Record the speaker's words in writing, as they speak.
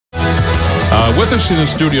With us in the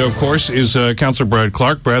studio, of course, is Councillor Brad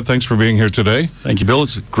Clark. Brad, thanks for being here today. Thank you, Bill.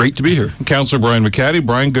 It's great to be here. Councillor Brian McCaddy.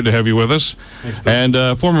 Brian, good to have you with us. Thanks, Bill.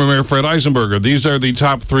 And former Mayor Fred Eisenberger. These are the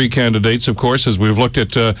top three candidates, of course, as we've looked at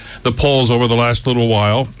the polls over the last little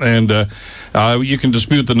while. And you can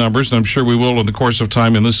dispute the numbers, and I'm sure we will in the course of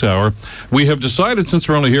time in this hour. We have decided, since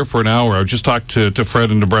we're only here for an hour, I've just talked to Fred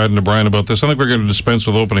and to Brad and to Brian about this. I think we're going to dispense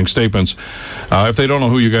with opening statements. If they don't know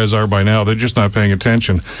who you guys are by now, they're just not paying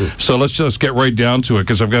attention. So let's just get right down to it,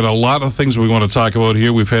 because I've got a lot of things we want to talk about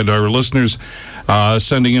here. We've had our listeners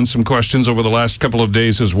sending in some questions over the last couple of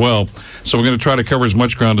days as well. So we're going to try to cover as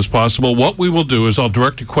much ground as possible. What we will do is I'll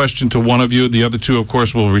direct a question to one of you. The other two, of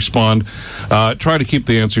course, will respond. Try to keep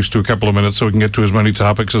the answers to a couple of minutes so we can get to as many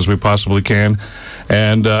topics as we possibly can.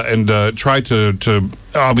 And try to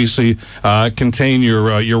obviously contain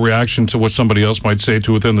your reaction to what somebody else might say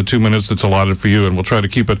to within the 2 minutes that's allotted for you, and we'll try to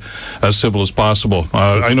keep it as civil as possible.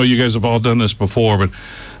 I know you guys have all done this before, but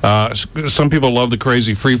some people love the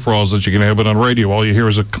crazy free-for-alls that you can have, but on radio all you hear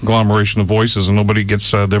is a conglomeration of voices and nobody gets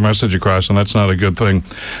their message across, and that's not a good thing.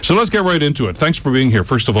 So let's get right into it. Thanks for being here.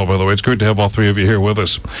 First of all, by the way, it's great to have all three of you here with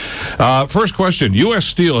us. First question. U.S.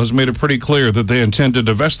 Steel has made it pretty clear that they intend to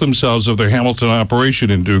divest themselves of their Hamilton operation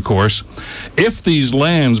in due course. If these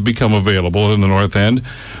lands become available in the North End,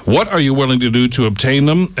 what are you willing to do to obtain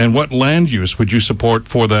them, and what land use would you support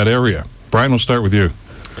for that area? Brian, we'll start with you.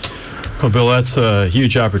 Well, Bill, that's a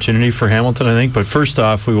huge opportunity for Hamilton, I think. But first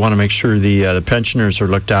off, we want to make sure the pensioners are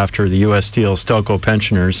looked after, the U.S. Steel Stelco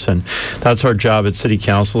pensioners, and that's our job at City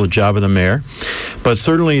Council, the job of the mayor. But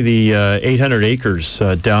certainly the 800 acres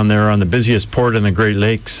down there on the busiest port in the Great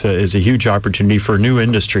Lakes is a huge opportunity for new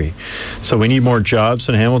industry. So we need more jobs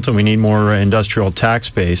in Hamilton. We need more industrial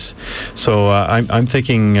tax base. So I'm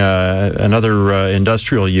thinking another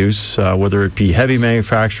industrial use, whether it be heavy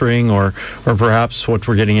manufacturing or perhaps what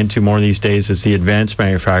we're getting into more these days is the advanced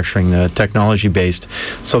manufacturing, the technology-based.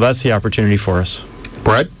 So that's the opportunity for us.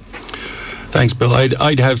 Brad? Thanks, Bill.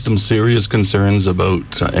 I'd have some serious concerns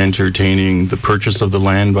about entertaining the purchase of the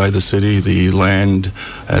land by the city. The land,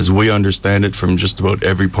 as we understand it from just about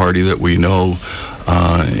every party that we know,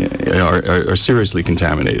 are seriously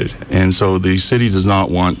contaminated. And so the city does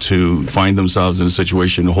not want to find themselves in a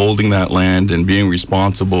situation holding that land and being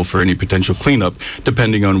responsible for any potential cleanup,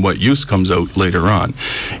 depending on what use comes out later on.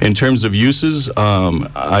 In terms of uses,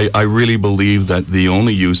 I really believe that the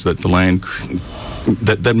only use that the land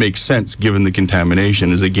that makes sense given the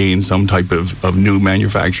contamination is again some type of new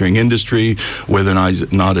manufacturing industry, whether or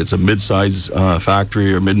not it's a mid-size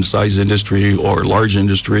factory or mid-size industry or large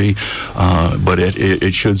industry, but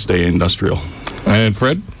it should stay industrial. And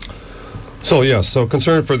Fred? So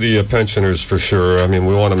concern for the pensioners for sure. I mean,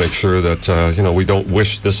 we want to make sure that we don't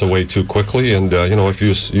wish this away too quickly, and if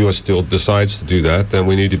U.S. Steel decides to do that, then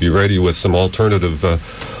we need to be ready with some alternative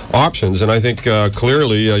options. And I think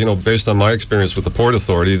clearly, based on my experience with the Port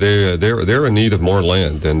Authority, they're in need of more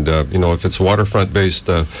land. And if it's waterfront-based,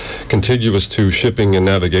 contiguous to shipping and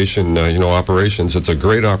navigation, operations, it's a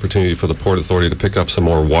great opportunity for the Port Authority to pick up some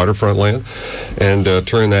more waterfront land and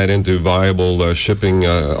turn that into viable shipping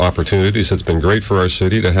opportunities. It's been great for our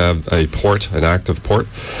city to have a port, an active port,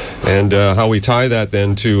 and how we tie that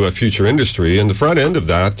then to a future industry. And the front end of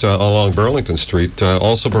that along Burlington Street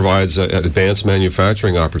also provides advanced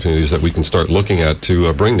manufacturing opportunities that we can start looking at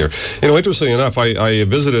to bring there. Interestingly enough, I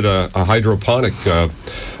visited a hydroponic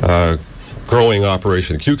growing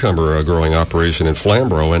operation, cucumber growing operation in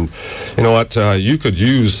Flamborough, and you could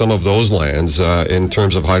use some of those lands in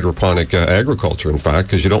terms of hydroponic agriculture, in fact,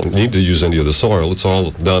 because you don't need to use any of the soil. It's all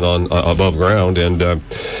done on above ground, and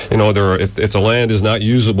if the land is not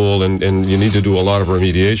usable and you need to do a lot of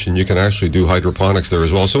remediation, you can actually do hydroponics there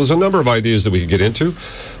as well. So there's a number of ideas that we could get into.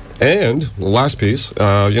 And the last piece,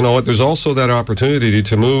 there's also that opportunity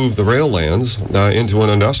to move the rail lands into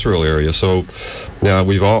an industrial area. So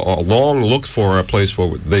we've all long looked for a place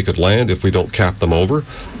where they could land if we don't cap them over.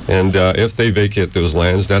 And if they vacate those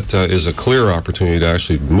lands, that is a clear opportunity to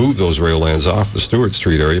actually move those rail lands off the Stewart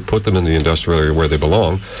Street area, put them in the industrial area where they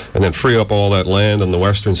belong, and then free up all that land on the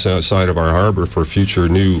western side of our harbor for future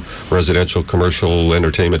new residential, commercial,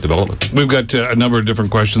 entertainment development. We've got a number of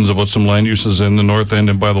different questions about some land uses in the North End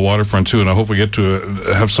and by the waterfront too, and I hope we get to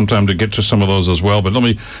have some time to get to some of those as well. But let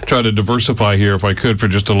me try to diversify here, if I could, for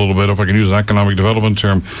just a little bit, if I can use an economic development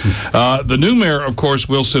term. The new mayor, of course,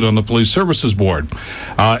 will sit on the Police Services Board.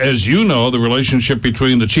 As you know, the relationship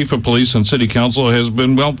between the Chief of Police and City Council has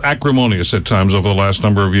been, acrimonious at times over the last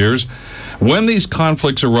number of years. When these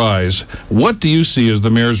conflicts arise, what do you see as the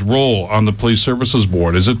mayor's role on the Police Services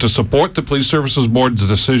Board? Is it to support the Police Services Board's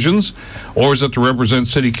decisions, or is it to represent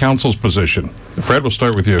City Council's position? Fred, we'll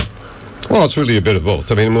start with you. Well, it's really a bit of both.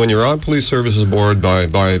 I mean, when you're on Police Services Board, by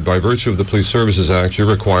virtue of the Police Services Act, you're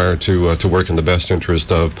required to work in the best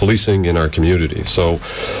interest of policing in our community. So,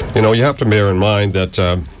 you have to bear in mind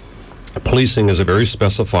that policing is a very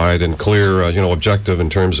specified and clear, objective in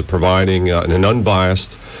terms of providing an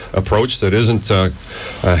unbiased approach that isn't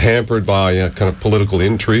hampered by kind of political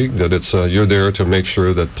intrigue, that it's you're there to make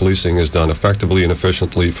sure that policing is done effectively and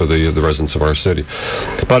efficiently for the residents of our city.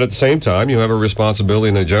 But at the same time, you have a responsibility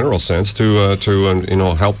in a general sense to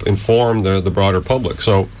help inform the broader public.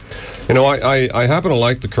 So, I happen to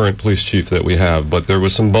like the current police chief that we have, but there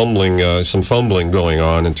was some fumbling going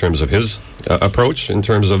on in terms of his approach, in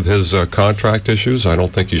terms of his contract issues. I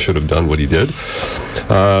don't think he should have done what he did.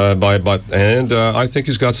 I think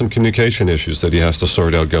he's got some communication issues that he has to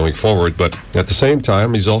sort out going forward. But at the same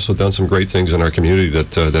time, he's also done some great things in our community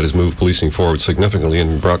that has moved policing forward significantly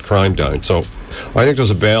and brought crime down. So I think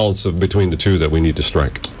there's a balance between the two that we need to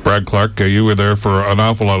strike. Brad Clark, you were there for an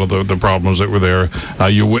awful lot of the problems that were there.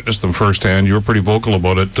 You witnessed them firsthand. You were pretty vocal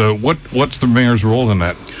about it. What's the mayor's role in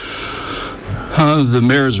that? The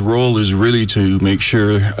mayor's role is really to make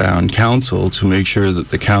sure, on council, to make sure that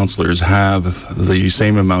the councillors have the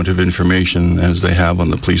same amount of information as they have on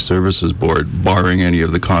the Police Services Board, barring any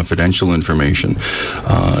of the confidential information,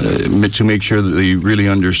 to make sure that they really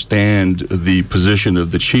understand the position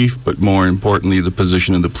of the chief, but more importantly, the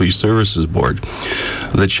position of the Police Services Board.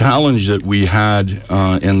 The challenge that we had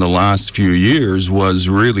in the last few years was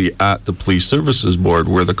really at the Police Services Board,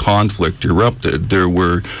 where the conflict erupted. There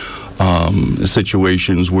were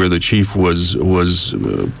situations where the chief was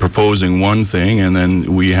proposing one thing, and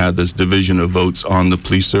then we had this division of votes on the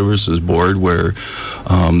Police Services Board where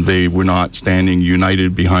they were not standing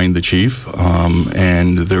united behind the chief,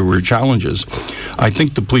 and there were challenges. I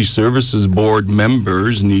think the Police Services Board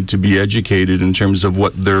members need to be educated in terms of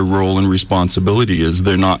what their role and responsibility is.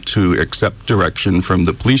 They're not to accept direction from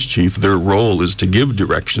the police chief. Their role is to give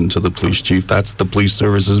direction to the police chief. That's the Police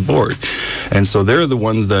Services Board. And so they're the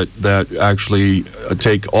ones that actually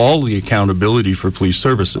take all the accountability for police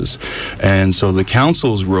services. And so the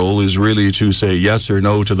council's role is really to say yes or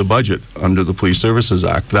no to the budget under the Police Services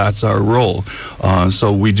Act. That's our role.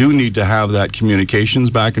 So we do need to have that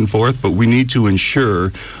communications back and forth, but we need to ensure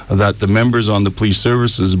that the members on the Police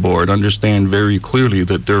Services Board understand very clearly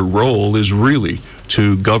that their role is really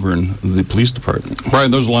to govern the police department.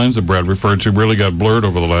 Brian, those lines that Brad referred to really got blurred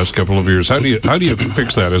over the last couple of years. How do you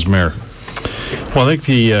fix that as mayor? Well, I think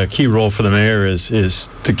the key role for the mayor is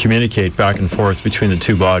to communicate back and forth between the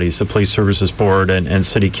two bodies, the Police Services Board and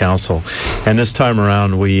City Council. And this time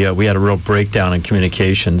around, we had a real breakdown in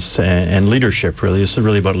communications and leadership, really. This is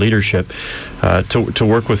really about leadership, to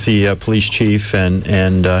work with the police chief.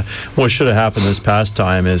 And what should have happened this past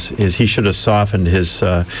time is he should have softened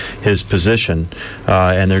his position.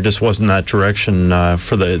 And there just wasn't that direction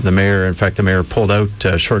for the mayor. In fact, the mayor pulled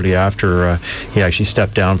out shortly after he actually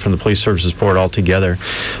stepped down from the Police Services Board altogether.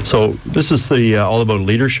 So this is all about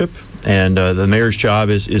leadership, and the mayor's job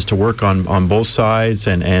is to work on both sides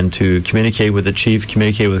and to communicate with the chief,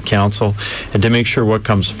 communicate with council, and to make sure what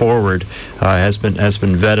comes forward has been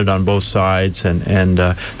vetted on both sides. And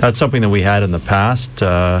that's something that we had in the past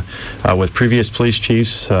with previous police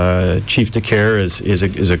chiefs. Chief DeCare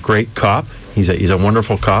is a great cop. He's a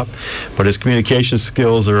wonderful cop, but his communication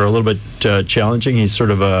skills are a little bit challenging. He's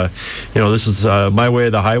sort of this is my way or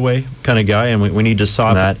the highway kind of guy, and we need to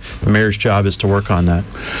soften that. The mayor's job is to work on that.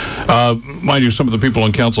 Mind you, some of the people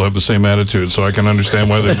on council have the same attitude, so I can understand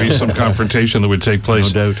why there'd be some confrontation that would take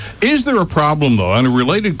place. No doubt. Is there a problem, though, and a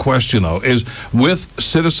related question, though, is with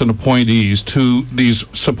citizen appointees to these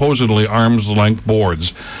supposedly arm's-length boards,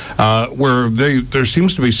 where there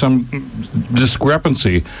seems to be some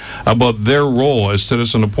discrepancy about their role as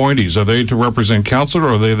citizen appointees? Are they to represent council, or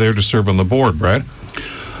are they there to serve on the board, Brad?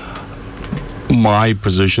 My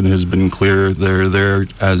position has been clear. They're there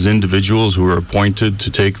as individuals who are appointed to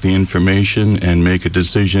take the information and make a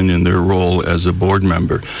decision in their role as a board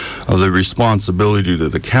member. The responsibility to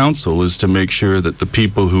the council is to make sure that the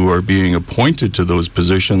people who are being appointed to those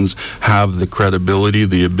positions have the credibility,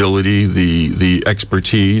 the ability, the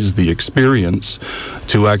expertise, the experience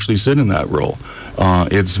to actually sit in that role.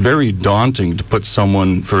 It's very daunting to put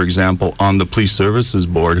someone, for example, on the Police Services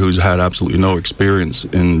Board who's had absolutely no experience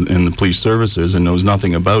in the police services and knows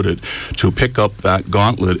nothing about it, to pick up that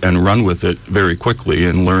gauntlet and run with it very quickly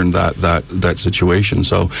and learn that situation.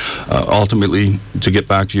 So ultimately, to get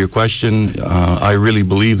back to your question, I really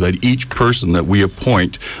believe that each person that we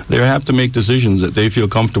appoint, they have to make decisions that they feel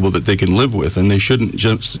comfortable that they can live with, and they shouldn't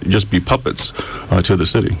just be puppets to the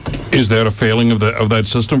city. Is that a failing of that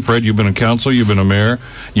system? Fred, you've been in council, you've been a mayor.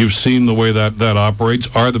 You've seen the way that operates.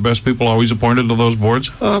 Are the best people always appointed to those boards?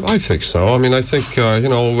 I think so. I mean, I think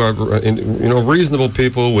reasonable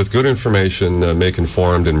people with good information make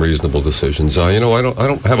informed and reasonable decisions. I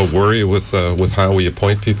don't have a worry with how we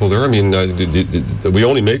appoint people there. I mean, we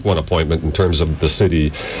only make one appointment in terms of the city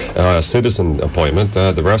citizen appointment.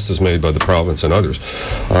 The rest is made by the province and others.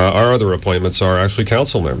 Our other appointments are actually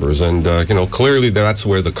council members, and clearly that's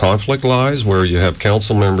where the conflict lies, where you have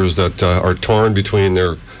council members that are torn between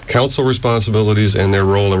their council responsibilities and their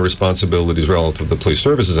role and responsibilities relative to the Police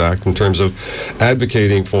Services Act in terms of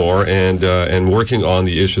advocating for and working on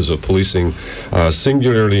the issues of policing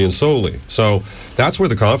singularly and solely. So that's where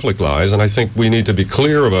the conflict lies, and I think we need to be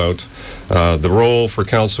clear about the role for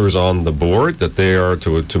councillors on the board, that they are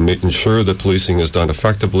to ensure that policing is done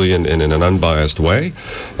effectively and in an unbiased way,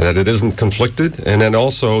 and that it isn't conflicted, and then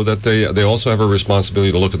also that they also have a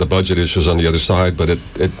responsibility to look at the budget issues on the other side, but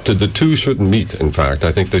the two shouldn't meet, in fact.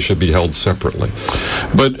 I think they should be held separately.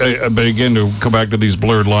 But again, to come back to these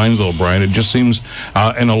blurred lines, though, Brian, it just seems,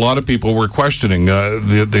 and a lot of people were questioning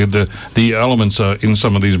the elements in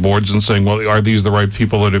some of these boards and saying, well, are these the right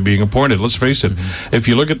people that are being appointed? Let's face it, if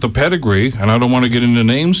you look at the pedigree, and I don't want to get into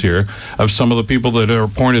names here, of some of the people that are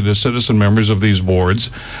appointed as citizen members of these boards,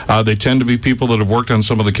 they tend to be people that have worked on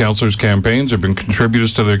some of the councillors' campaigns, have been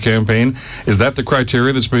contributors to their campaign. Is that the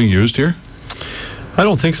criteria that's being used here? I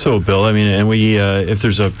don't think so, Bill. I mean, and we, if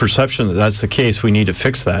there's a perception that that's the case, we need to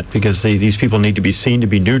fix that, because these people need to be seen to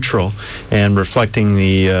be neutral and reflecting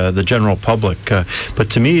the general public. But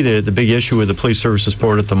to me, the big issue with the Police Services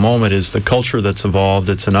Board at the moment is the culture that's evolved.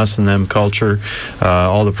 It's an us and them culture.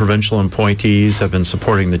 All the provincial appointees have been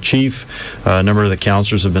supporting the chief. A number of the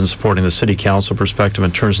councillors have been supporting the city council perspective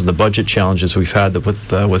in terms of the budget challenges we've had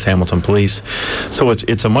with Hamilton Police. So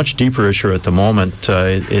it's a much deeper issue at the moment.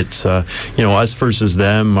 It's us versus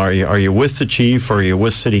them. Are you with the chief or are you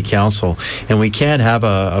with city council? And we can't have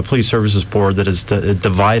a police services board that is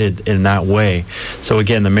divided in that way. So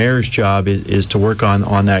again, the mayor's job is to work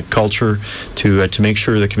on that culture, to make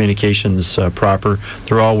sure the communication's proper.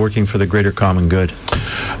 They're all working for the greater common good.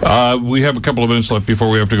 We have a couple of minutes left before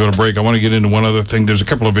we have to go to break. I want to get into one other thing. There's a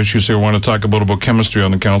couple of issues here I want to talk about chemistry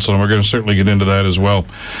on the council, and we're going to certainly get into that as well.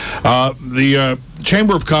 The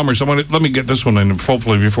Chamber of Commerce, let me get this one in,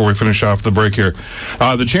 hopefully, before we finish off the break here.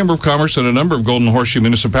 The Chamber of Commerce and a number of Golden Horseshoe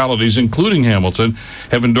municipalities, including Hamilton,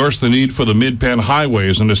 have endorsed the need for the Mid-Penn Highway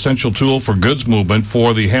as an essential tool for goods movement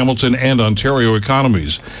for the Hamilton and Ontario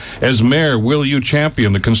economies. As mayor, will you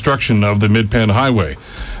champion the construction of the Mid-Penn Highway?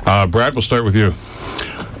 Brad, we'll start with you.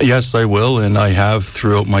 Yes, I will, and I have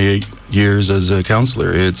throughout my 8 years as a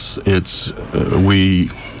councillor.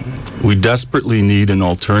 We desperately need an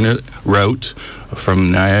alternate route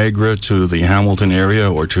from Niagara to the Hamilton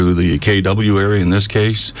area, or to the KW area in this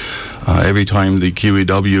case. Every time the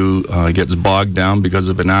QEW gets bogged down because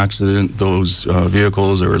of an accident, those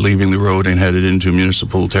vehicles are leaving the road and headed into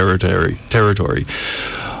municipal territory.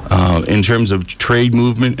 In terms of trade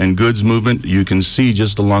movement and goods movement, you can see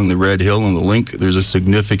just along the Red Hill and the Link, there's a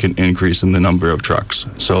significant increase in the number of trucks.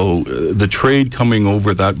 So the trade coming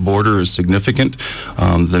over that border is significant.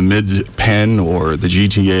 The Mid-Penn or the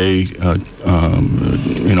GTA,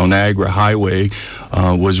 Niagara Highway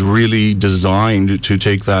was really designed to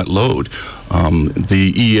take that load.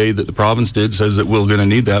 The EA that the province did says that we're going to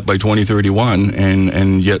need that by 2031,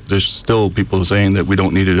 and yet there's still people saying that we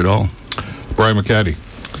don't need it at all. Brian McCaddy.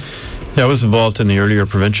 Yeah, I was involved in the earlier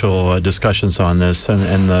provincial discussions on this,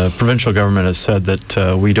 and the provincial government has said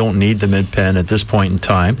that we don't need the Mid-Penn at this point in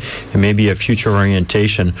time. It may be a future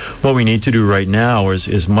orientation. What we need to do right now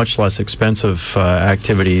is much less expensive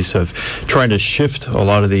activities of trying to shift a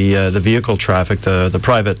lot of the vehicle traffic, the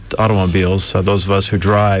private automobiles, those of us who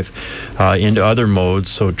drive, into other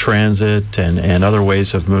modes, so transit and other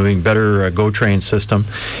ways of moving, better GO train system,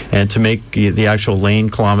 and to make the actual lane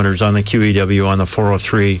kilometers on the QEW on the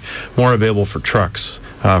 403 more available for trucks,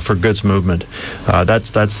 for goods movement.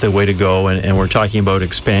 That's the way to go, and we're talking about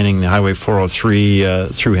expanding the Highway 403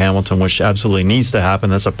 through Hamilton, which absolutely needs to happen.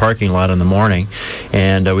 That's a parking lot in the morning,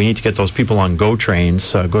 and we need to get those people on GO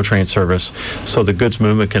trains, GO train service, so the goods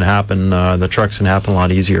movement can happen, the trucks can happen a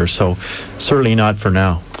lot easier. So certainly not for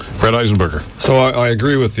now. Fred Eisenberger. So I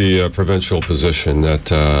agree with the provincial position that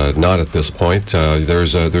not at this point.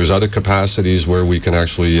 There's other capacities where we can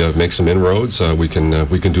actually make some inroads. We can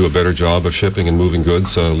do a better job of shipping and moving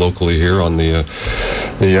goods locally here on the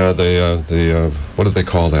what do they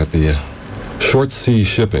call that? Short sea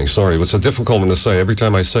shipping. Sorry, it's a difficult one to say. Every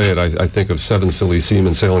time I say it, I think of seven silly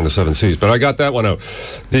seamen sailing the seven seas. But I got that one out.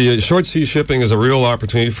 The short sea shipping is a real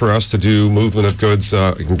opportunity for us to do movement of goods,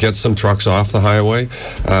 get some trucks off the highway.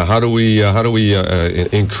 How do we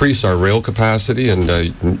increase our rail capacity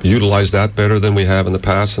and utilize that better than we have in the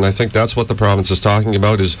past? And I think that's what the province is talking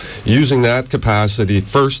about, is using that capacity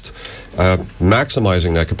first,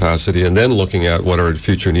 maximizing that capacity, and then looking at what our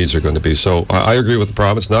future needs are going to be. So I agree with the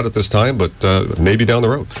province, not at this time, but maybe down the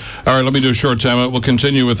road. All right, let me do a short timeout. We'll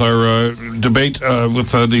continue with our debate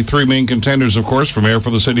with the three main contenders, of course, for mayor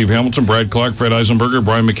for the city of Hamilton: Brad Clark, Fred Eisenberger,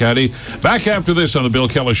 Brian McCaddy. Back after this on the Bill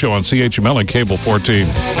Kelly Show on CHML and Cable 14.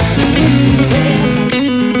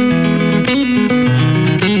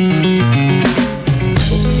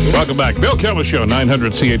 Welcome back. Bill Kelly Show,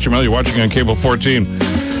 900 CHML. You're watching on Cable 14.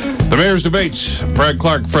 The Mayor's Debates. Brad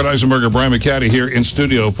Clark, Fred Eisenberger, Brian McCaddy here in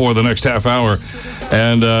studio for the next half hour.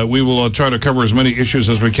 And we will try to cover as many issues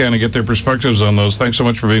as we can and get their perspectives on those. Thanks so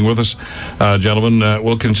much for being with us, gentlemen.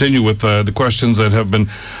 We'll continue with the questions that have been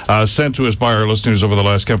sent to us by our listeners over the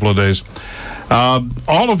last couple of days.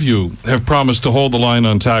 All of you have promised to hold the line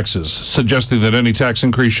on taxes, suggesting that any tax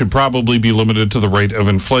increase should probably be limited to the rate of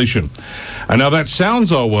inflation. And now that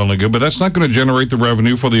sounds all well and good, but that's not going to generate the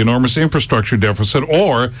revenue for the enormous infrastructure deficit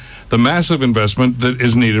or the massive investment that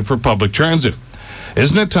is needed for public transit.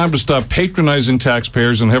 Isn't it time to stop patronizing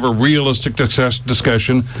taxpayers and have a realistic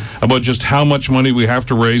discussion about just how much money we have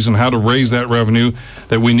to raise and how to raise that revenue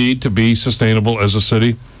that we need to be sustainable as a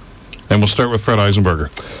city? And we'll start with Fred Eisenberger.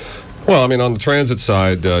 Well, I mean, on the transit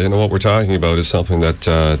side, what we're talking about is something that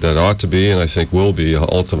ought to be, and I think will be,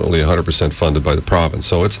 ultimately 100% funded by the province.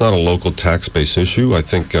 So it's not a local tax-based issue. I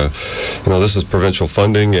think, this is provincial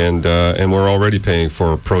funding, and we're already paying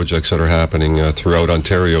for projects that are happening throughout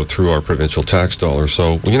Ontario through our provincial tax dollars.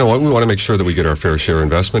 So, you know what, we want to make sure that we get our fair share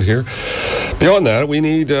investment here. Beyond that, we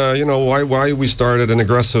need, why we started an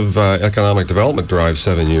aggressive economic development drive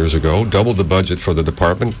 7 years ago, doubled the budget for the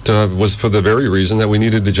department, was for the very reason that we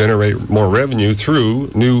needed to generate more revenue through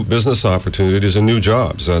new business opportunities and new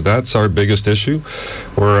jobs. That's our biggest issue.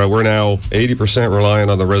 We're now 80% reliant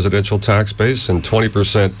on the residential tax base, and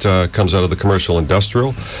 20% comes out of the commercial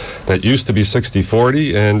industrial. That used to be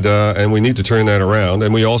 60-40, and we need to turn that around,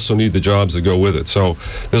 and we also need the jobs that go with it. So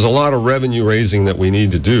there's a lot of revenue raising that we need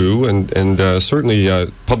to do, and certainly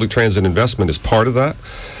public transit investment is part of that.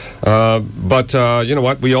 But you know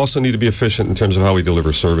what? We also need to be efficient in terms of how we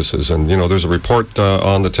deliver services. And, there's a report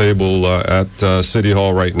on the table at City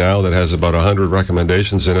Hall right now that has about 100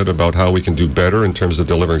 recommendations in it about how we can do better in terms of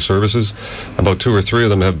delivering services. About 2 or 3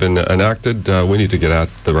 of them have been enacted. We need to get at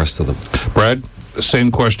the rest of them. Brad?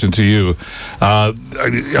 Same question to you.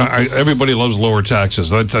 Everybody loves lower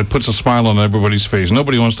taxes. That puts a smile on everybody's face.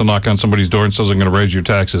 Nobody wants to knock on somebody's door and says, I'm going to raise your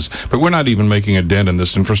taxes. But we're not even making a dent in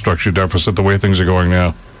this infrastructure deficit the way things are going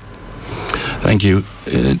now. Thank you.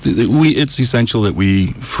 It's essential that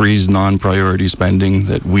we freeze non-priority spending,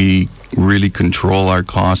 that we really control our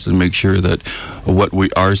costs and make sure that what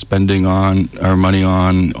we are spending on, our money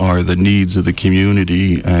on, are the needs of the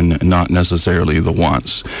community and not necessarily the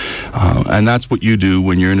wants. And that's what you do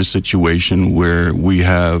when you're in a situation where we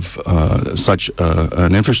have such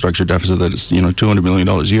an infrastructure deficit that is, $200 million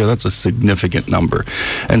a year. That's a significant number.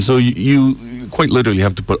 And so you quite literally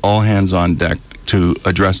have to put all hands on deck to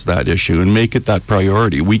address that issue and make it that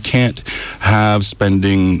priority. We can't have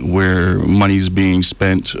spending where money's being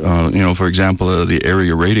spent, for example, the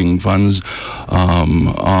area rating funds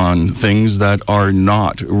on things that are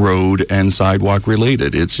not road and sidewalk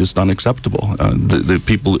related. It's just unacceptable. The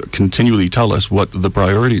people continually tell us what the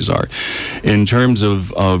priorities are. In terms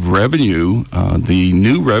of revenue, the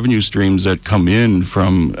new revenue streams that come in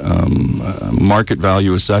from market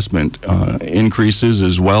value assessment increases,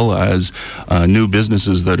 as well as new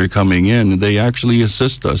businesses that are coming in, they actually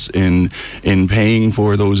assist us in paying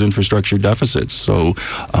for those infrastructure deficits. So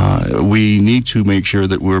we need to make sure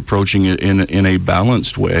that we're approaching it in a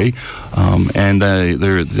balanced way. And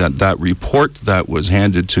that report that was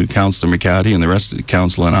handed to Councillor McCaddy and the rest of the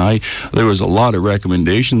council and I, there was a lot of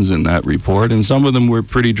recommendations in that report, and some of them were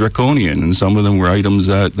pretty draconian, and some of them were items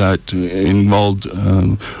that involved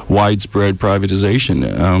widespread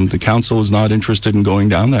privatization. The council is not interested in going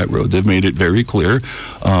down that road. They've made it very very clear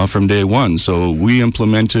from day one. So we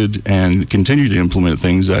implemented and continue to implement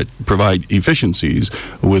things that provide efficiencies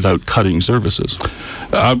without cutting services.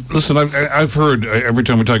 Listen, I've heard every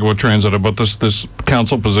time we talk about transit about this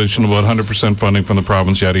council position about 100% funding from the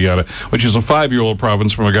province, yada yada, which is a 5-year-old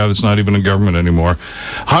province from a guy that's not even in government anymore.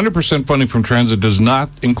 100% funding from transit does not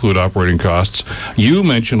include operating costs. You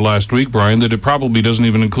mentioned last week, Brian, that it probably doesn't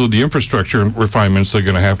even include the infrastructure refinements that are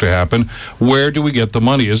going to happen. Where do we get the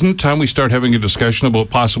money? Isn't it time we start having a discussion about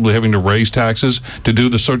possibly having to raise taxes to do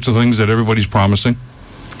the sorts of things that everybody's promising?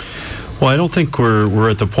 Well, I don't think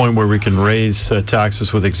we're at the point where we can raise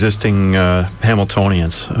taxes with existing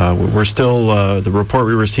Hamiltonians. We're still, the report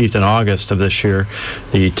we received in August of this year,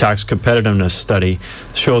 the tax competitiveness study,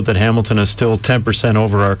 showed that Hamilton is still 10%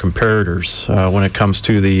 over our comparators when it comes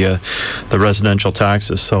to the residential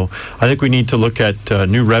taxes. So I think we need to look at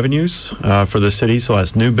new revenues for the city. So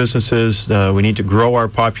as new businesses, we need to grow our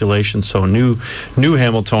population. So new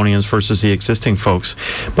Hamiltonians versus the existing folks.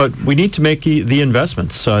 But we need to make the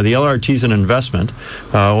investments. The LRT is an investment.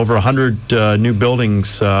 Over 100 new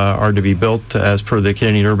buildings are to be built as per the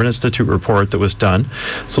Canadian Urban Institute report that was done.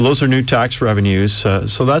 So those are new tax revenues.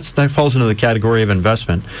 So that falls into the category of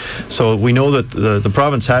investment. So we know that the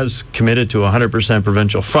province has committed to 100%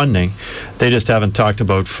 provincial funding. They just haven't talked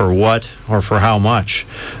about for what or for how much.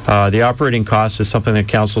 The operating cost is something that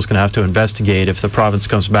council is going to have to investigate. If the province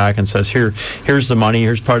comes back and says, here's the money,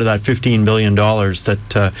 here's part of that $15 billion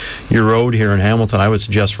that you're owed here in Hamilton, I would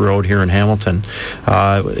suggest we're owed here in Hamilton.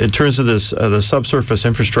 In terms of this, the subsurface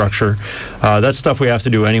infrastructure, that's stuff we have to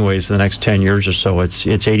do anyways in the next 10 years or so. It's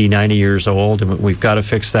 80, 90 years old, and we've got to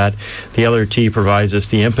fix that. The LRT provides us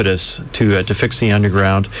the impetus to fix the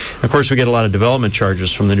underground. Of course, we get a lot of development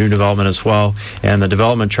charges from the new development as well, and the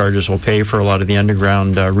development charges will pay for a lot of the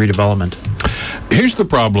underground redevelopment. Here's the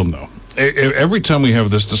problem, though. Every time we have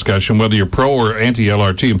this discussion, whether you're pro or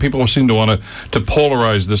anti-LRT, and people seem to want to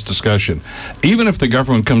polarize this discussion, even if the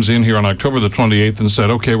government comes in here on October the 28th and said,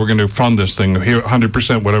 okay, we're going to fund this thing here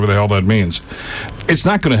 100%, whatever the hell that means, it's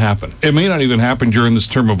not going to happen. It may not even happen during this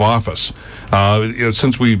term of office.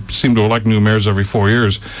 Since we seem to elect new mayors every 4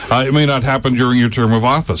 years, it may not happen during your term of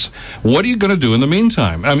office. What are you going to do in the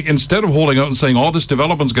meantime? I mean, instead of holding out and saying all this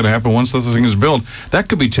development's going to happen once the thing is built, that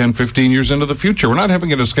could be 10, 15 years into the future. We're not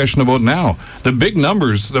having a discussion about now. The big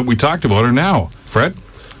numbers that we talked about are now. Fred?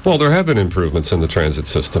 Well, there have been improvements in the transit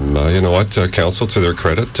system. You know what? Council, to their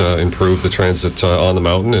credit, improved the transit on the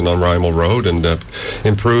mountain and on Mayoral Road and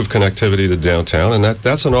improved connectivity to downtown. And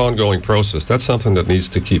that's an ongoing process. That's something that needs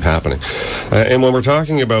to keep happening. And when we're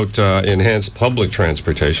talking about enhanced public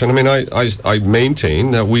transportation, I mean, I maintain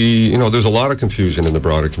that there's a lot of confusion in the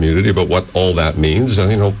broader community about what all that means.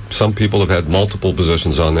 Some people have had multiple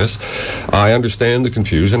positions on this. I understand the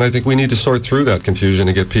confusion. I think we need to sort through that confusion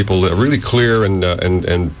and get people really clear and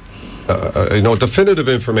definitive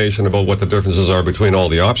information about what the differences are between all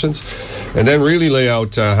the options, and then really lay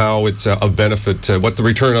out how it's a benefit, what the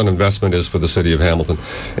return on investment is for the city of Hamilton,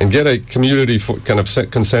 and get a community kind of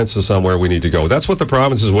consensus on where we need to go. That's what the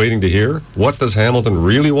province is waiting to hear. What does Hamilton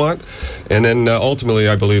really want? And then ultimately,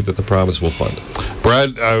 I believe that the province will fund.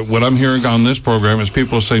 Brad, what I'm hearing on this program is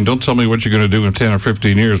people are saying, don't tell me what you're going to do in 10 or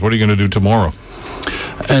 15 years. What are you going to do tomorrow?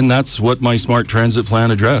 And that's what my smart transit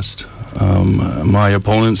plan addressed. My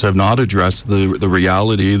opponents have not addressed the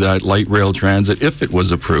reality that light rail transit, if it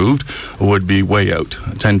was approved, would be way out,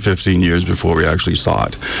 10, 15 years before we actually saw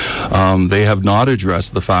it. They have not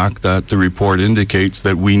addressed the fact that the report indicates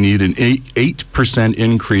that we need an 8%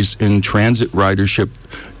 increase in transit ridership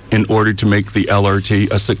in order to make the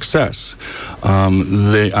LRT a success.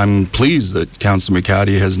 I'm pleased that Councillor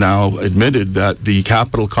McCaddy has now admitted that the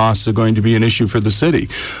capital costs are going to be an issue for the city.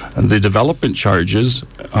 The development charges,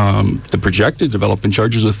 the projected development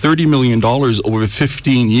charges, are $30 million over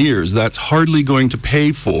 15 years. That's hardly going to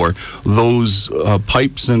pay for those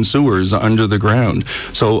pipes and sewers under the ground.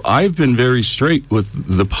 So I've been very straight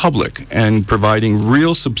with the public and providing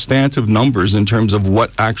real substantive numbers in terms of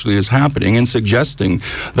what actually is happening, and suggesting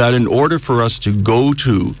that in order for us to go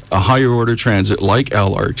to a higher order transit like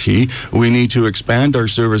LRT, we need to expand our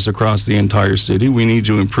service across the entire city. We need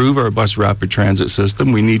to improve our bus rapid transit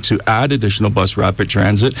system. We need to add additional bus rapid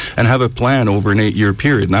transit and have a plan over an 8-year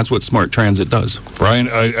period. And that's what smart transit does. Brian,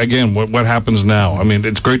 again, what happens now? I mean,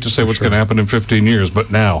 it's great to say what's going to happen in 15 years, but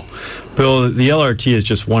now? Bill, the LRT is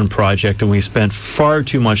just one project, and we spent far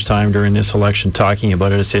too much time during this election talking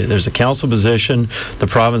about it. There's a council position. The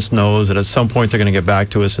province knows that at some point they're going to get back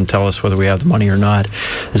to us and tell us whether we have the money or not.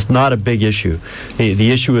 It's not a big issue.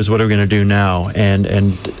 The issue is what are we going to do now?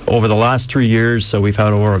 And over the last 3 years, we've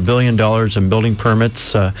had over $1 billion in building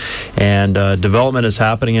permits, and development is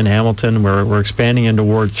happening in Hamilton. We're expanding into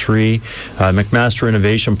Ward 3. McMaster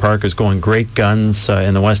Innovation Park is going great guns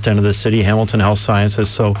in the west end of the city, Hamilton Health Sciences.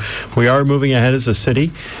 So we are moving ahead as a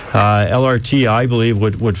city. LRT, I believe,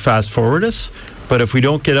 would fast forward us. But if we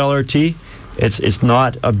don't get LRT, it's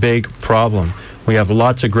not a big problem. We have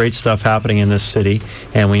lots of great stuff happening in this city,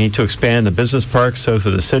 and we need to expand the business parks south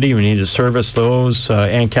of the city. We need to service those.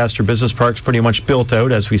 Ancaster Business Park's pretty much built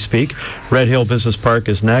out as we speak. Red Hill Business Park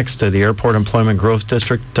is next. The Airport Employment Growth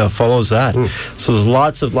District follows that. So there's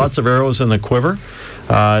lots of arrows in the quiver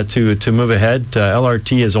to move ahead.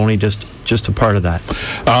 LRT is only just a part of that.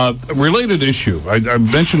 Related issue. I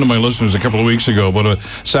mentioned to my listeners a couple of weeks ago about a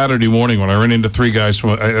Saturday morning when I ran into three guys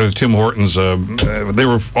from Tim Hortons. They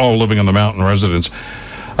were all living on the mountain, residents.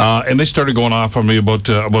 And they started going off on me about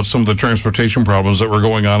some of the transportation problems that were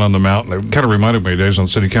going on the mountain. It kind of reminded me of days on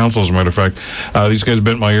city council, as a matter of fact. These guys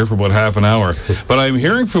bent my ear for about half an hour. But I'm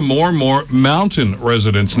hearing from more and more mountain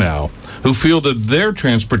residents now who feel that their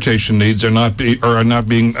transportation needs are not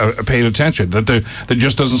being paid attention, that there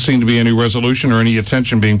just doesn't seem to be any resolution or any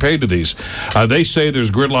attention being paid to these. They say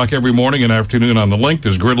there's gridlock every morning and afternoon on the link.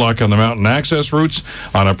 There's gridlock on the mountain access routes,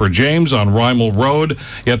 on Upper James, on Rymel Road.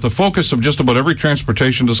 Yet the focus of just about every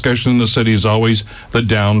transportation discussion in the city is always the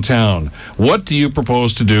downtown. What do you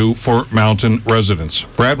propose to do for mountain residents?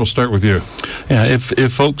 Brad, we'll start with you. Yeah,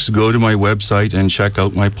 if folks go to my website and check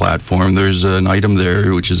out my platform, there's an item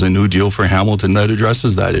there which is a new deal for Hamilton that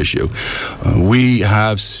addresses that issue. We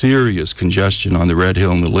have serious congestion on the Red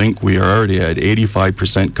Hill and the Link. We are already at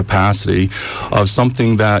 85% capacity of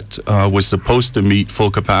something that was supposed to meet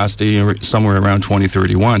full capacity somewhere around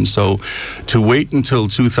 2031. So to wait until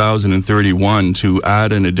 2031 to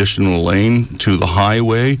add an additional lane to the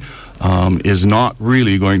highway is not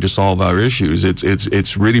really going to solve our issues.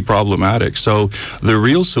 It's really problematic. So the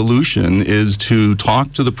real solution is to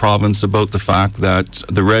talk to the province about the fact that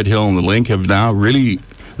the Red Hill and the Link have now really,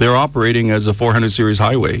 they're operating as a 400 series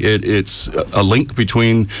highway. It's a link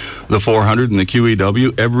between the 400 and the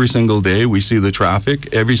QEW. Every single day we see the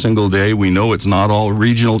traffic. Every single day we know it's not all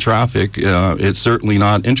regional traffic. It's certainly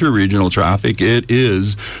not interregional traffic. It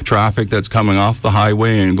is traffic that's coming off the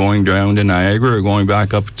highway and going down to Niagara or going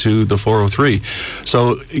back up to the 403.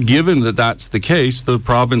 So given that that's the case, the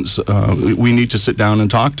province, we need to sit down and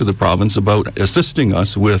talk to the province about assisting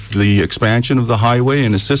us with the expansion of the highway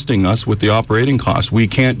and assisting us with the operating costs. We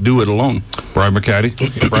can't do it alone. Brian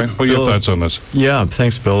McCaddy. Brian, what are your thoughts on this? Yeah,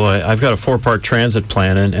 thanks, Bill. I've got a 4-part transit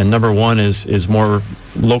plan, and number one is more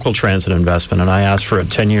local transit investment, and I asked for a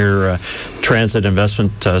 10-year transit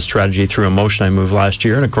investment strategy through a motion I moved last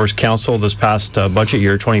year. And of course, council this past budget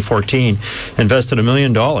year 2014 invested $1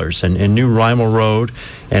 million in new Rymel Road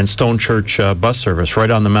and Stone Church bus service right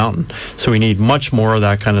on the mountain. So we need much more of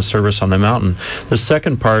that kind of service on the mountain. The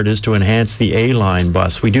second part is to enhance the A-line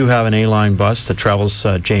bus. We do have an A-line bus that travels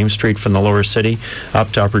James Street from the lower city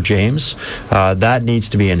up to Upper James. That needs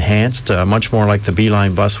to be enhanced, much more like the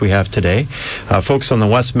B-line bus we have today. Folks on the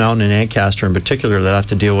West Mountain and Ancaster in particular that have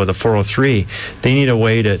to deal with a 403, they need a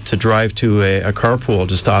way to drive to a carpool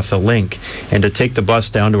just off the link and to take the bus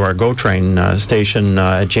down to our GO train station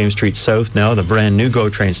at James Street South now, the brand new GO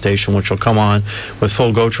train station, which will come on with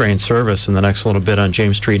full GO train service in the next little bit on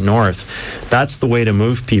James Street North. That's the way to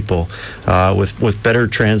move people with better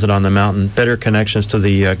transit on the mountain, better connections to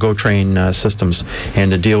the GO train systems,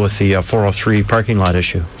 and to deal with the 403 parking lot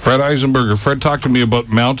issue. Fred Eisenberger. Fred, talk to me about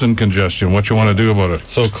mountain congestion, what you want to do about it.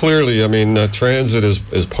 So clearly, I mean, transit is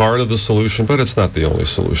part of the solution, but it's not the only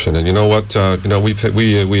solution. And you know what?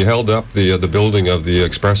 We held up the building of the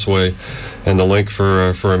expressway and the link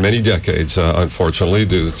for many decades, unfortunately,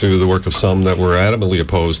 due to the work of some that were adamantly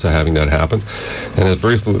opposed to having that happen, and has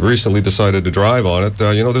recently decided to drive on it.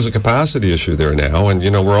 There's a capacity issue there now, and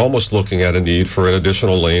we're almost looking at a need for an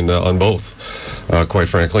additional lane on both, quite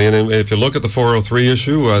frankly. And if you look at the 403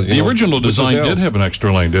 issue, the original design did have an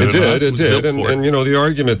extra lane, did it? It did. And the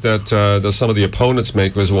argument that some of the opponents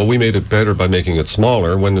make was, well, we made it better by making it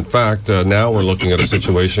smaller, when in fact now we're looking at a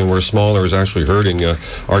situation where smaller is actually hurting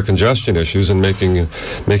our congestion issues and making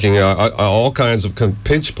all kinds of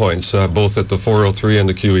pinch points, both at the 403 and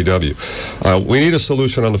the QEW. We need a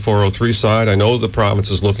solution on the 403 side. I know the province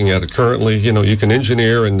is looking at it currently. You can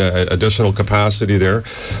engineer and additional capacity there.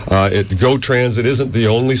 GO Transit isn't the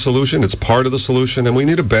only solution. It's part of the solution, and we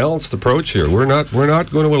need a balanced approach here. We're not going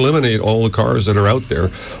to eliminate all the cars that are out there.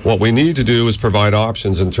 What we need to do is provide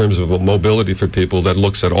options in terms of mobility for people that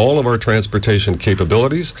looks at all of our transportation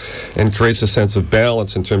capabilities and creates a sense of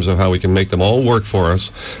balance in terms of how we can make them all work for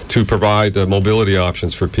us to provide mobility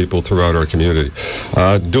options for people throughout our community.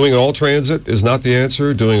 Doing all transit is not the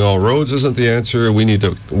answer. Doing all roads isn't the answer. We need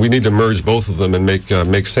to merge both of them and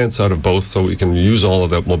make sense out of both so we can use all of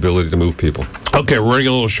that mobility to move people. Okay, we're running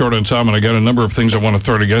a little short on time, and I got a number of things I want to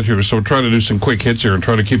throw together here, so we'll try to do some quick hits here and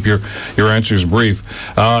try to keep your answers brief.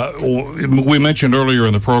 We mentioned earlier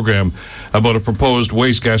in the program about a proposed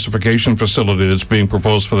waste gasification facility that's being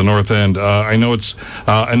proposed for the North End. I know it's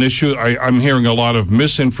an issue. I'm hearing a lot of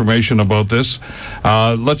misinformation about this.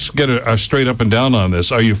 Let's get a straight up and down on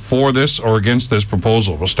this. Are you for this or against this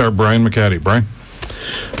proposal? We'll start Brian McCaddy. Brian?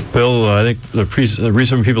 Bill, I think the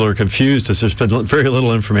reason people are confused is there's been very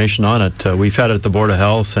little information on it. We've had it at the Board of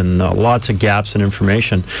Health and lots of gaps in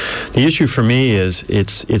information. The issue for me is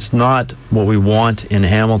it's not what we want in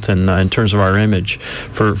Hamilton in terms of our image.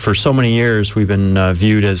 For so many years, we've been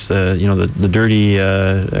viewed as the dirty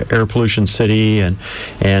air pollution city, and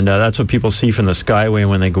that's what people see from the Skyway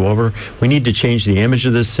when they go over. We need to change the image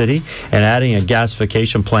of this city, and adding a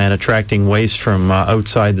gasification plant attracting waste from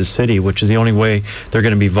outside the city, which is the only way they're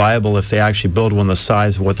going to be viable if they actually build one the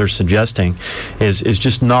size of what they're suggesting, is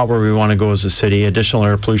just not where we want to go as a city. Additional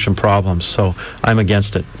air pollution problems. So I'm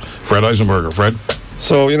against it. Fred Eisenberger. Fred?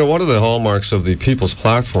 So, one of the hallmarks of the People's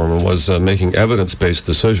Platform was making evidence-based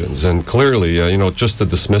decisions. And clearly, just to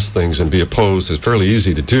dismiss things and be opposed is fairly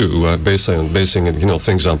easy to do, basing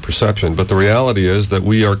things on perception. But the reality is that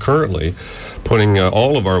we are currently putting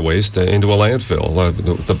all of our waste into a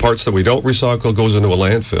landfill. The parts that we don't recycle goes into a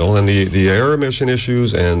landfill, and the air emission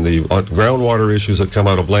issues and the groundwater issues that come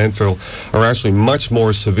out of landfill are actually much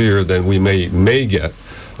more severe than we may get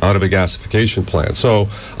out of a gasification plant. So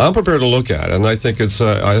I'm prepared to look at it, and I think it's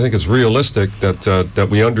realistic that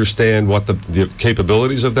we understand what the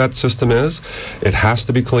capabilities of that system is. It has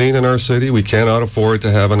to be clean in our city. We cannot afford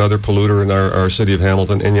to have another polluter in our city of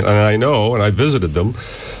Hamilton. And I know, and I visited them,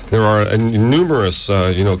 there are numerous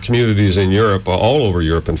communities in Europe, all over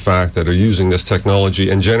Europe, in fact, that are using this technology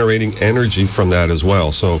and generating energy from that as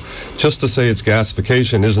well. So just to say it's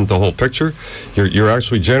gasification isn't the whole picture. You're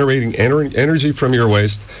actually generating energy from your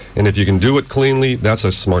waste, and if you can do it cleanly, that's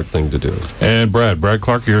a smart thing to do. And Brad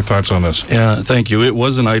Clark, your thoughts on this? Yeah, thank you. It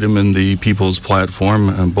was an item in the People's Platform,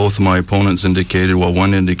 and both of my opponents indicated,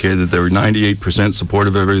 one indicated that they were 98%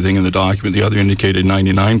 supportive of everything in the document, the other indicated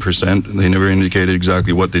 99%. They never indicated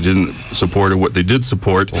exactly what they didn't support or what they did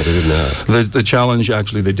support. Well, they didn't ask. The challenge,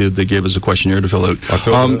 actually, they gave us a questionnaire to fill out.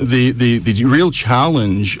 The real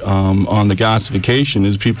challenge on the gasification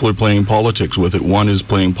is people are playing politics with it. One is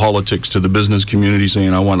playing politics to the business community,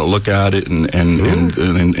 saying, I want to look at it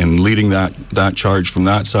and leading that charge from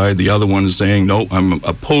that side. The other one is saying, no, I'm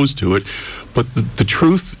opposed to it. But the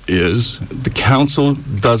truth is, the council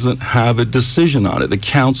doesn't have a decision on it. The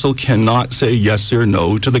council cannot say yes or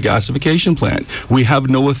no to the gasification plant. We have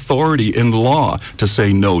no authority in law to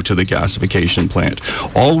say no to the gasification plant.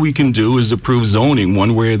 All we can do is approve zoning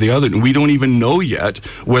one way or the other, and we don't even know yet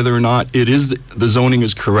whether or not the zoning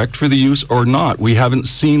is correct for the use or not. We haven't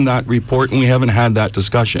seen that report, and we haven't had that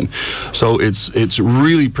discussion. So it's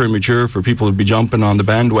really premature for people to be jumping on the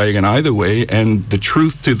bandwagon either way, and the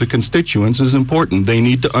truth to the constituents is important. They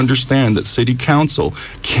need to understand that City Council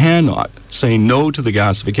cannot say no to the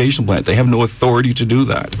gasification plant. They have no authority to do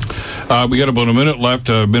that. We got about a minute left,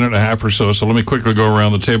 a minute and a half or so let me quickly go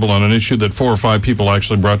around the table on an issue that 4 or 5 people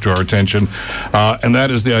actually brought to our attention, and that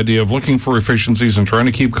is the idea of looking for efficiencies and trying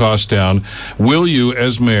to keep costs down. Will you,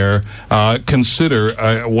 as mayor, consider,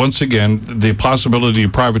 once again, the possibility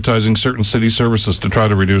of privatizing certain city services to try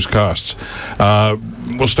to reduce costs?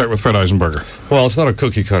 We'll start with Fred Eisenberger. Well, it's not a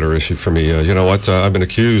cookie-cutter issue for me. You know what? I've been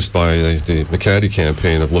accused by the McCaddy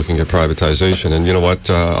campaign of looking at privatization, and you know what?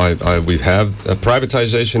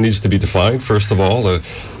 Privatization needs to be defined, first of all.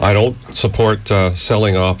 I don't support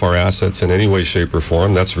selling off our assets in any way, shape, or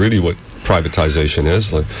form. That's really what privatization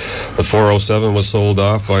is. The 407 was sold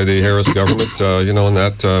off by the Harris government, and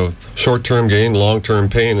that short-term gain, long-term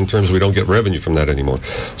pain in terms of we don't get revenue from that anymore.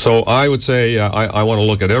 So I would say I want to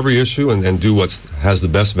look at every issue and do what has the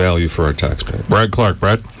best value for our taxpayer. Brad Clark.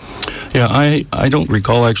 Brad? Yeah, I don't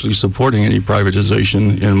recall actually supporting any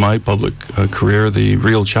privatization in my public career. The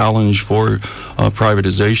real challenge for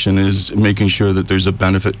privatization is making sure that there's a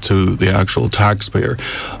benefit to the actual taxpayer.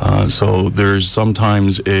 So there's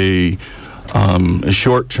sometimes a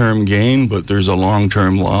short-term gain, but there's a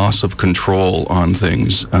long-term loss of control on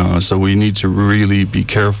things. So we need to really be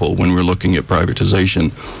careful when we're looking at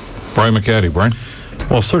privatization. Brian McCaddy. Brian?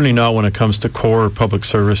 Well, certainly not when it comes to core public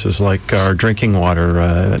services like our drinking water.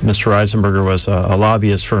 Mr. Eisenberger was a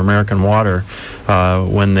lobbyist for American Water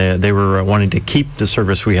when they were wanting to keep the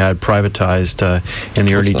service we had privatized in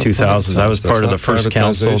the early 2000s. I was part of the first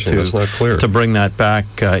council to bring that back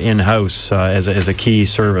in-house as a key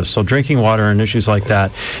service. So drinking water and issues like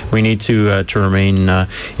that, we need to remain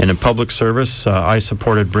in a public service. I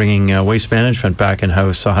supported bringing waste management back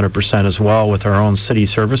in-house 100% as well with our own city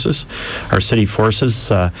services, our city forces.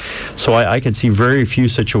 So I can see very few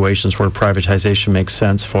situations where privatization makes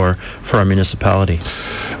sense for our municipality.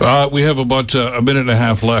 We have about a minute and a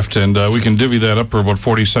half left, and we can divvy that up for about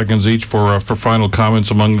 40 seconds each for final comments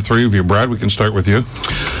among the three of you. Brad, we can start with you.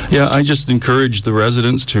 Yeah, I just encourage the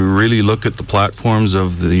residents to really look at the platforms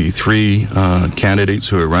of the three candidates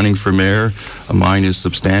who are running for mayor. Mine is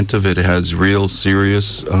substantive. It has real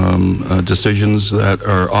serious decisions that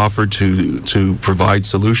are offered to provide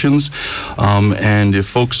solutions. And if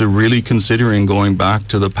folks are really considering going back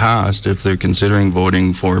to the past, if they're considering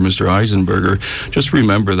voting for Mr. Eisenberger, just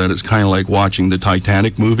remember that it's kind of like watching the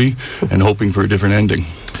Titanic movie and hoping for a different ending.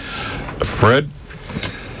 Fred?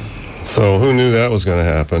 So who knew that was going to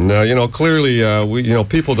happen? Clearly,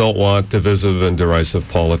 people don't want divisive and derisive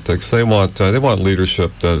politics. They want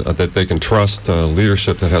leadership that they can trust,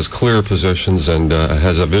 leadership that has clear positions and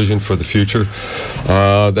has a vision for the future,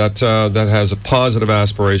 that has a positive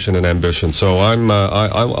aspiration and ambition. So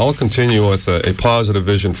I'll continue with a positive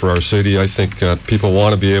vision for our city. I think people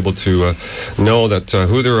want to be able to know that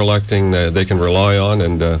who they're electing they can rely on,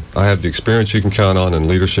 and I have the experience you can count on and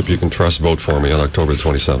leadership you can trust. Vote for me on October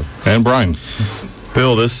 27th. And Brian?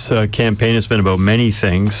 Bill, this campaign has been about many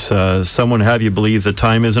things. Some would have you believe the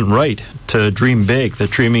time isn't right to dream big, that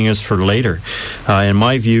dreaming is for later. In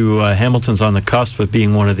my view, Hamilton's on the cusp of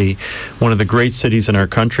being one of the great cities in our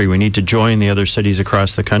country. We need to join the other cities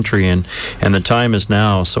across the country, and the time is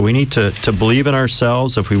now. So we need to believe in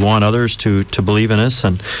ourselves if we want others to believe in us.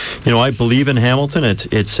 And I believe in Hamilton.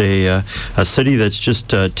 It's a city that's just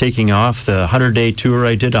taking off. The 100-day tour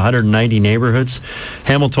I did, 190 neighborhoods.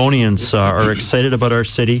 Hamiltonians are excited about our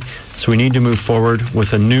city, so we need to move forward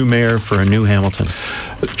with a new mayor for a new Hamilton.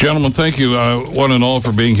 Gentlemen, thank you one and all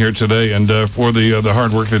for being here today and for the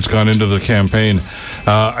hard work that's gone into the campaign.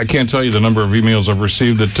 I can't tell you the number of emails I've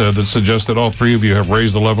received that suggest that all three of you have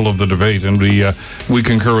raised the level of the debate, and we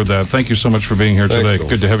concur with that. Thank you so much for being here today. Bill.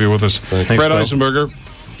 Good to have you with us. Thanks, Fred Bill.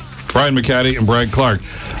 Eisenberger, Brian McCaddy, and Brad Clark.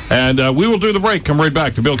 And we will do the break. Come right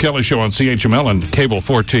back. The Bill Kelly Show on CHML and Cable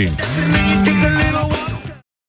 14.